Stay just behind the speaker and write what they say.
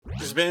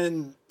There's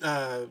been,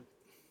 I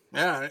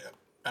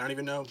don't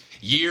even know.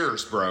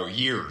 Years, bro.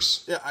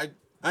 Years. Yeah,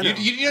 I know.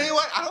 You know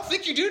what? I don't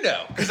think you do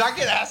know. Because I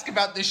get asked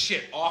about this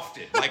shit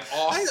often. Like,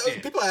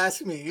 often. People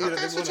ask me.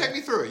 Okay, so take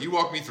me through it. You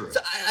walk me through it.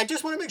 So I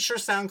just want to make sure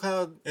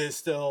SoundCloud is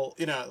still,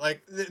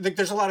 like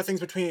there's a lot of things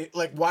between,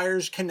 like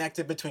wires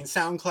connected between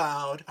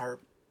SoundCloud, our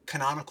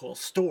canonical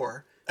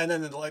store, and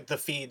then the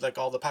feed, like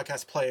all the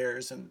podcast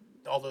players and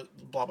all the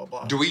blah, blah,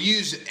 blah. Do we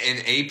use an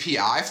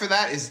API for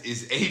that?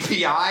 Is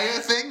API a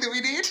thing that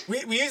we need?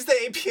 We use the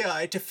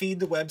API to feed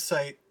the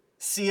website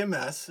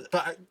CMS,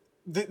 but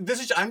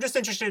I'm just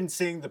interested in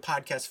seeing the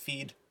podcast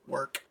feed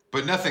work.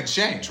 But nothing's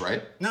changed,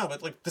 right? No,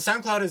 but like the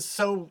SoundCloud is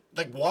so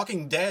like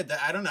Walking Dead that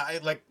I don't know.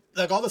 Like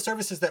all the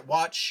services that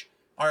watch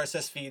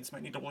RSS feeds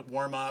might need to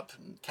warm up,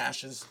 and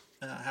caches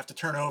have to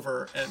turn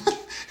over. And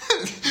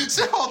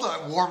so hold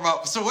on, warm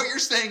up. So what you're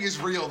saying is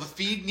real. The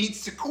feed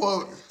needs to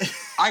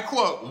I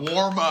quote,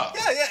 warm up.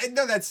 Yeah,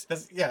 no, that's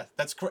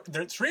correct.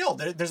 It's real.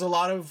 There's a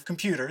lot of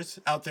computers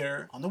out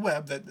there on the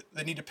web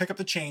that need to pick up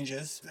the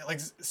changes. Like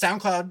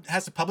SoundCloud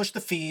has to publish the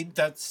feed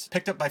that's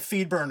picked up by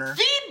FeedBurner.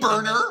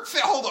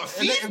 FeedBurner? Hold on,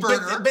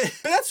 FeedBurner? But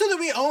that's so that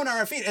we own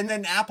our feed. And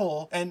then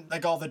Apple and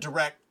like all the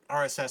direct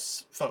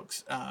RSS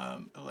folks.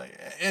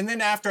 And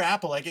then after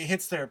Apple, like it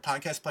hits their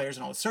podcast players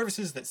and all the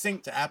services that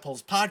sync to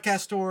Apple's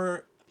podcast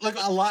store. Like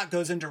a lot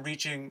goes into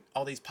reaching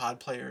all these pod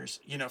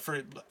players,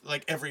 for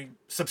like every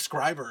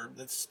subscriber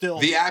that's still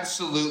the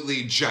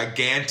absolutely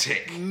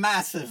gigantic,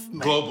 massive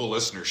global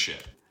listenership.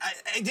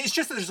 It's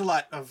just that there's a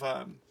lot of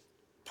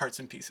parts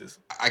and pieces.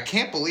 I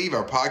can't believe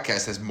our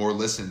podcast has more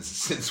listens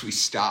since we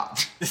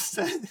stopped. It's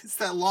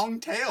that long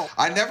tail.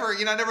 I never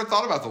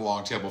thought about the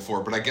long tail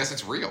before, but I guess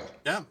it's real.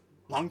 Yeah,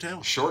 long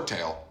tail. Short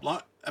tail.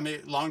 Long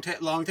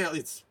tail.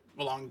 It's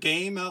a long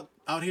game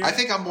out here. I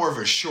think I'm more of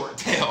a short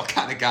tail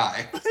kind of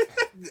guy.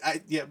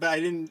 But I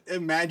didn't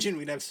imagine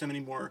we'd have so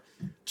many more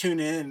tune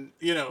in,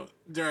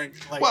 during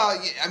like.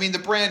 Well, I mean, the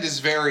brand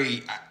is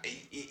very.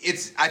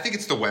 I think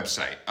it's the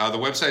website. The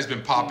website's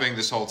been popping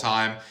this whole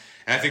time,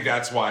 and I think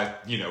that's why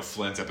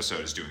Flynn's episode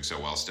is doing so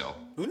well still.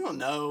 We don't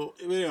know.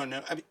 I mean,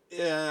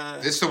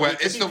 it's the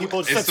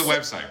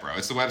website, bro.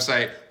 It's the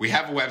website. We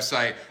have a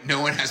website.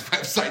 No one has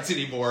websites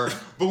anymore,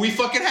 but we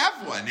fucking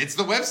have one. It's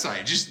the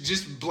website.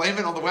 Just blame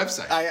it on the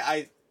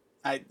website.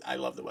 I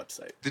love the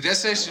website. The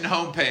destination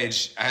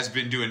homepage has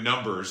been doing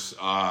numbers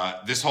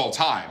this whole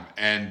time,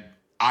 and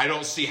I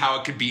don't see how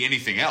it could be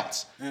anything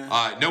else.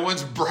 No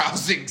one's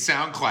browsing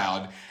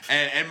SoundCloud,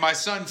 and my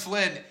son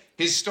Flynn,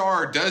 his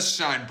star does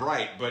shine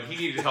bright, but he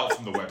needed help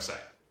from the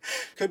website.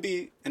 Could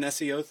be an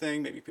SEO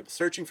thing. Maybe people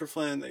searching for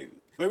Flynn.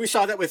 Maybe we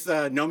saw that with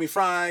Nomi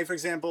Fry, for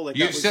example. Like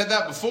You've said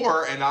that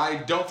before, and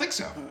I don't think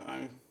so.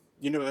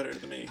 You know better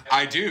than me.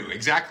 I do,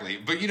 exactly.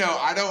 But,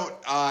 I don't...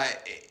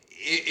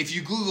 if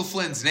you Google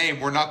Flynn's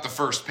name, we're not the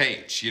first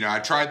page. I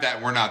tried that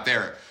and we're not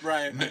there.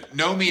 Right.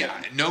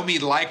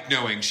 Nomi like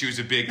knowing she was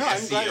a big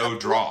SEO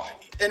draw.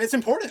 And it's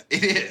important.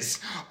 It is.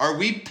 Are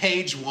we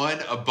page one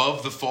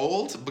above the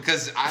fold?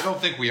 Because I don't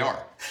think we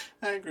are.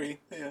 I agree.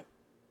 Yeah.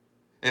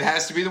 It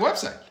has to be the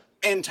website.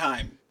 And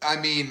time. I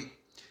mean,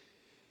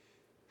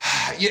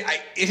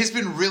 it has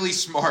been really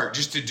smart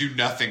just to do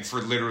nothing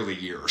for literally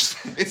years.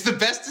 It's the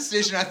best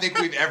decision I think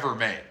we've ever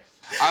made.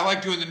 I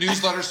like doing the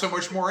newsletter so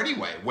much more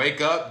anyway.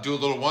 Wake up, do a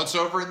little once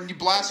over, and then you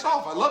blast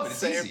off. I love it.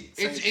 It's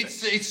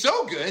easy. It's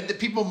so good that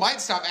people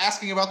might stop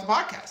asking about the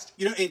podcast.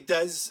 It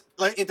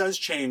does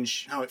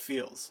change how it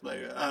feels. Like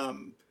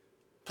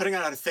putting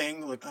out a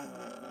thing, like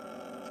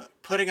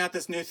putting out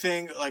this new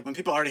thing, like when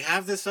people already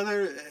have this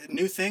other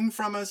new thing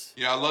from us.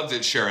 I love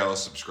that Cher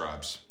Ellis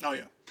subscribes. Oh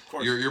yeah, of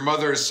course. Your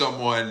mother is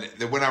someone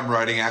that when I'm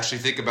writing, I actually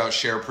think about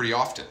Cher pretty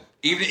often.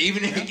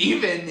 Even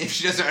if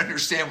she doesn't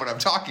understand what I'm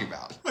talking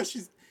about. Well,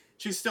 she's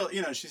still,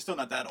 she's still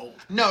not that old.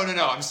 No.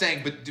 I'm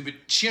saying, but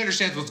she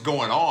understands what's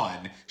going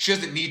on. She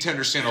doesn't need to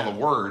understand all the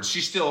words. She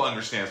still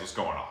understands what's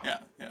going on. Yeah,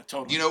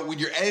 totally. When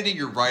you're editing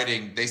your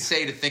writing, they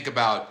say to think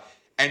about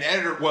an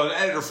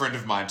editor friend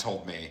of mine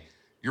told me,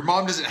 your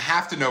mom doesn't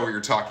have to know what you're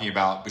talking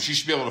about, but she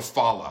should be able to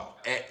follow.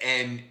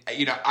 And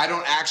I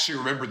don't actually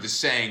remember the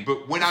saying,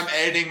 but when I'm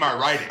editing my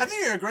writing. I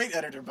think you're a great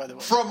editor, by the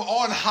way. From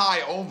on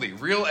high only.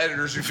 Real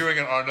editors are doing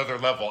it on another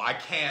level. I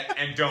can't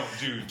and don't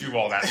do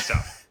all that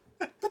stuff.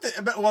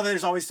 But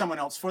there's always someone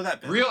else for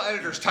that bit. Real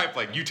editors type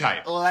like you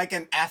type. Like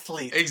an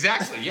athlete.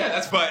 Exactly.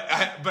 Yeah, but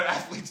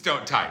athletes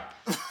don't type.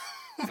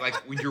 Like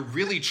when you're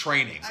really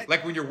training,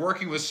 like when you're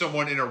working with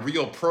someone in a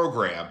real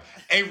program,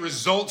 a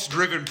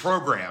results-driven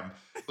program,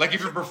 like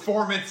if your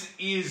performance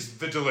is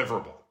the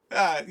deliverable.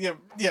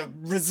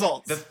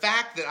 Results. The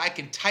fact that I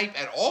can type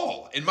at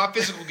all in my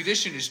physical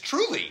condition is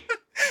truly...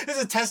 This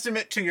is a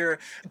testament to your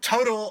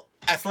total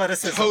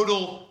athleticism.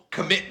 Total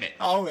commitment.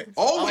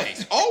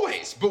 Always.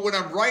 But when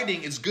I'm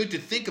writing, it's good to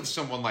think of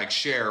someone like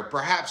Cher,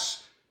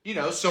 perhaps,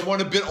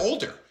 someone a bit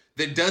older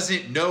that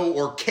doesn't know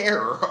or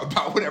care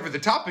about whatever the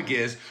topic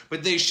is,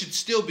 but they should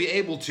still be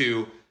able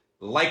to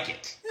like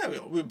it. Yeah,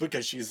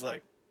 because she's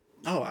like,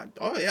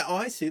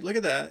 I see. Look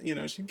at that.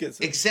 She gets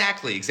it.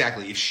 Exactly.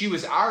 If she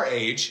was our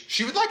age,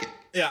 she would like it.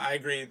 Yeah, I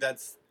agree.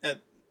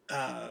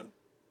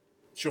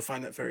 she'll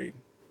find that very,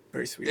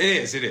 very sweet. It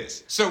is. It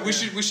is. So we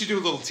should do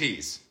a little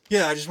tease.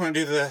 Yeah, I just want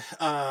to do the.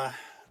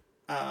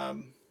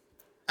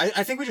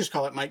 I think we just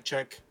call it mic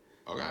check.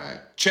 Okay.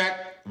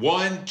 Check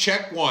one.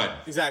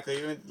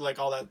 Exactly, like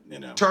all that,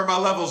 Turn my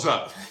levels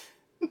up.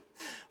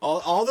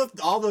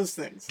 all those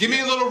things. Give me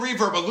a little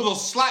reverb, a little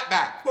slap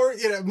back. Or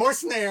more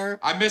snare.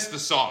 I miss the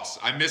sauce.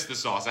 I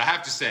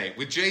have to say,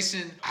 with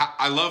Jason,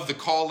 I love the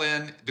call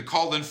in. The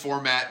call in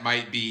format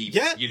might be.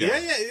 Yeah.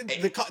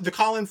 The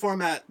call in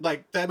format,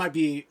 like that might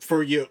be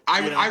for you.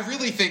 I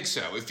really think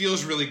so. It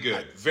feels really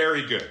good.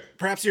 Very good.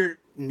 Perhaps your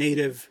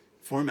native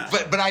format.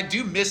 But I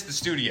do miss the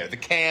studio. The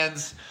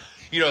cans.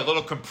 A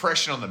little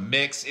compression on the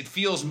mix. It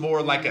feels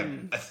more like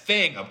a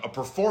thing, a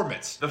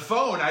performance. The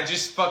phone, I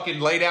just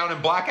fucking lay down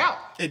and black out.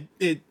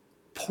 It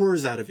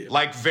pours out of you.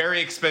 Like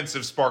very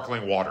expensive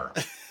sparkling water.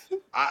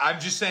 I'm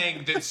just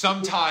saying that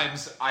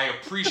sometimes I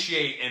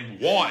appreciate and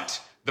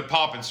want the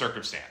pomp and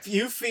circumstance.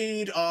 You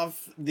feed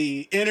off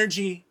the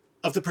energy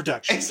of the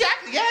production.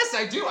 Exactly. Yes,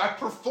 I do. I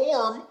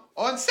perform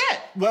on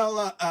set.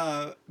 Well,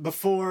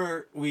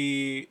 before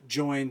we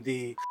join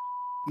the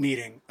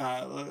meeting,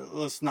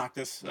 let's knock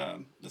this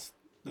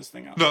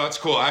thing out. No, that's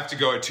cool. I have to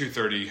go at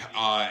 2:30.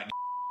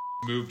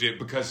 Moved it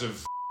because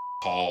of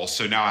Paul,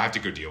 so now I have to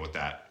go deal with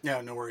that.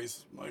 Yeah, no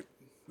worries. Like,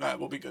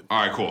 we'll be good.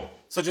 All right, cool.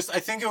 So I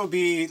think it would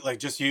be like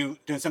just you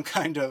doing some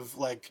kind of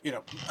like,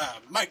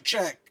 mic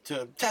check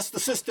to test the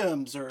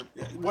systems or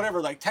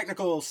whatever, like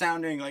technical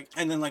sounding, like,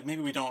 and then like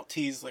maybe we don't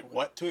tease like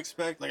what to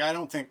expect. Like, I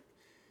don't think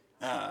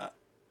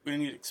we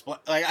need to explain.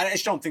 Like, I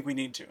just don't think we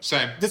need to.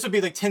 Same. This would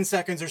be like 10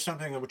 seconds or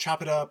something that would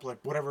chop it up, like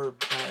whatever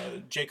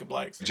Jacob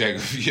likes.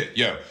 Jacob,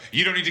 yo,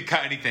 you don't need to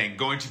cut anything.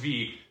 Going to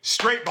be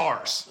straight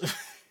bars.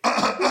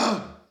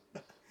 1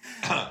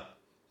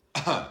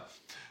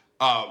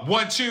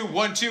 2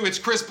 1 2. It's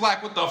Chris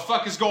Black. What the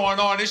fuck is going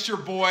on? It's your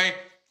boy.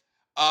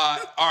 All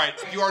right,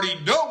 you already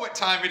know what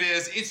time it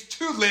is. It's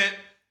too lit.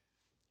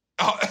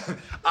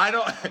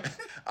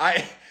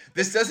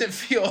 This doesn't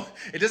feel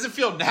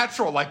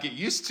natural like it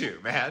used to,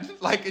 man.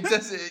 Like it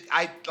doesn't.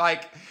 I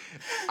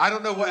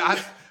don't know what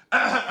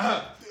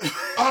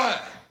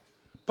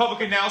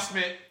public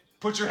announcement.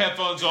 Put your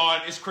headphones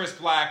on. It's Chris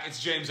Black.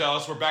 It's James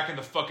Ellis. We're back in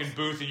the fucking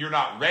booth, and you're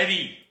not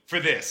ready for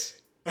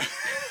this.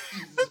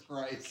 Jesus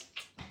Christ.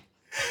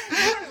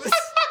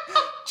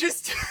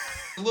 Just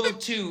a little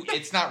too.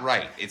 It's not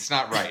right. It's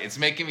not right. It's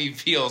making me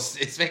feel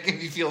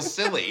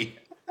silly.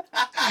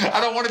 I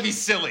don't want to be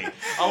silly.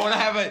 I want to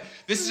have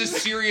this is a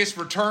serious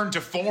return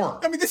to form.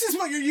 I mean, this is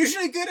what you're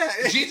usually good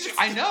at. Jesus,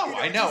 I know.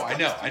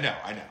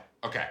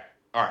 Okay.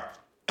 All right.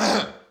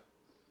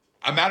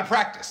 I'm out of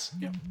practice.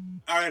 Yeah.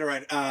 All right.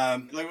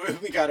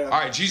 We gotta. All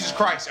right. Jesus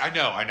Christ. I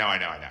know.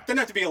 Doesn't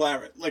have to be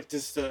elaborate. Like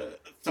just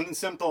something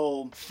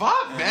simple.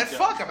 Fuck, man.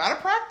 Fuck. I'm out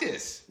of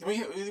practice. We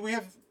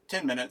have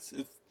 10 minutes.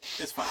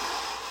 It's fine.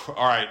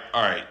 All right,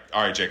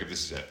 Jacob.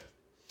 This is it.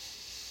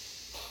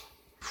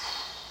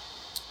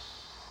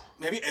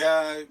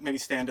 Maybe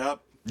stand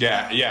up.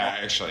 Yeah,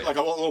 actually. Like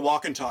a little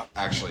walk and talk.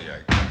 Actually, yeah.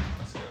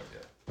 Let's go,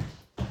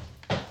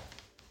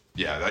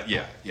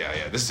 yeah.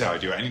 Yeah. This is how I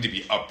do it. I need to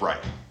be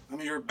upright. I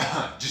mean, you're an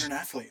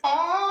athlete.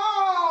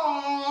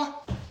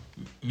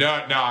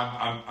 No,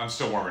 I'm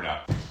still warming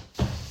up.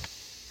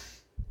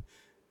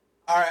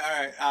 All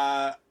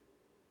right.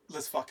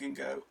 Let's fucking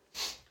go.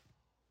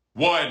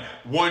 1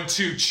 1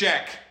 2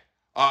 check.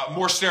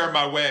 More staring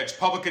my wedge.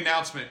 Public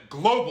announcement.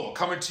 Global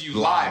coming to you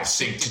live.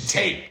 Sync to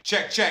tape.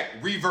 Check.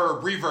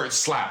 Reverb.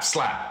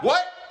 Slap.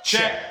 What?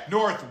 Check.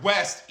 North,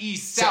 west,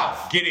 east,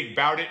 south. Getting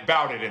bout it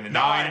in the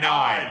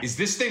 9-9. Is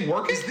this thing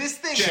working?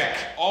 Check.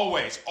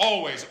 Always.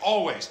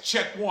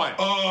 Check 1.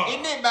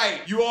 Isn't it,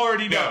 mate? You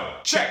already know.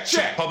 Check.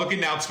 Public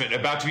announcement.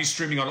 About to be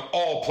streaming on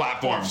all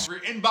platforms.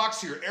 Your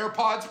inbox to your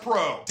AirPods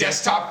Pro.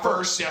 Desktop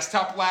first.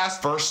 Desktop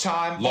last. First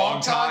time.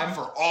 Long time.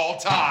 For all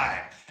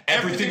time.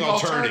 Everything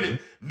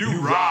alternative.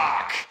 New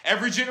rock.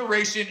 Every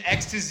generation,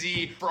 X to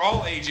Z, for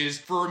all ages,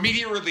 for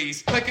immediate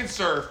release. Click and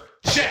surf.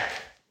 Check.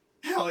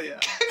 Hell yeah.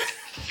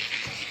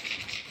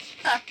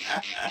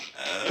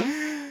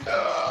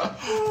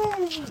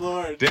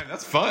 Lord. Damn,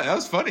 that's fun. That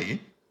was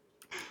funny.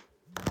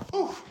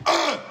 All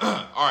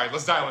right,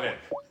 let's dial it in.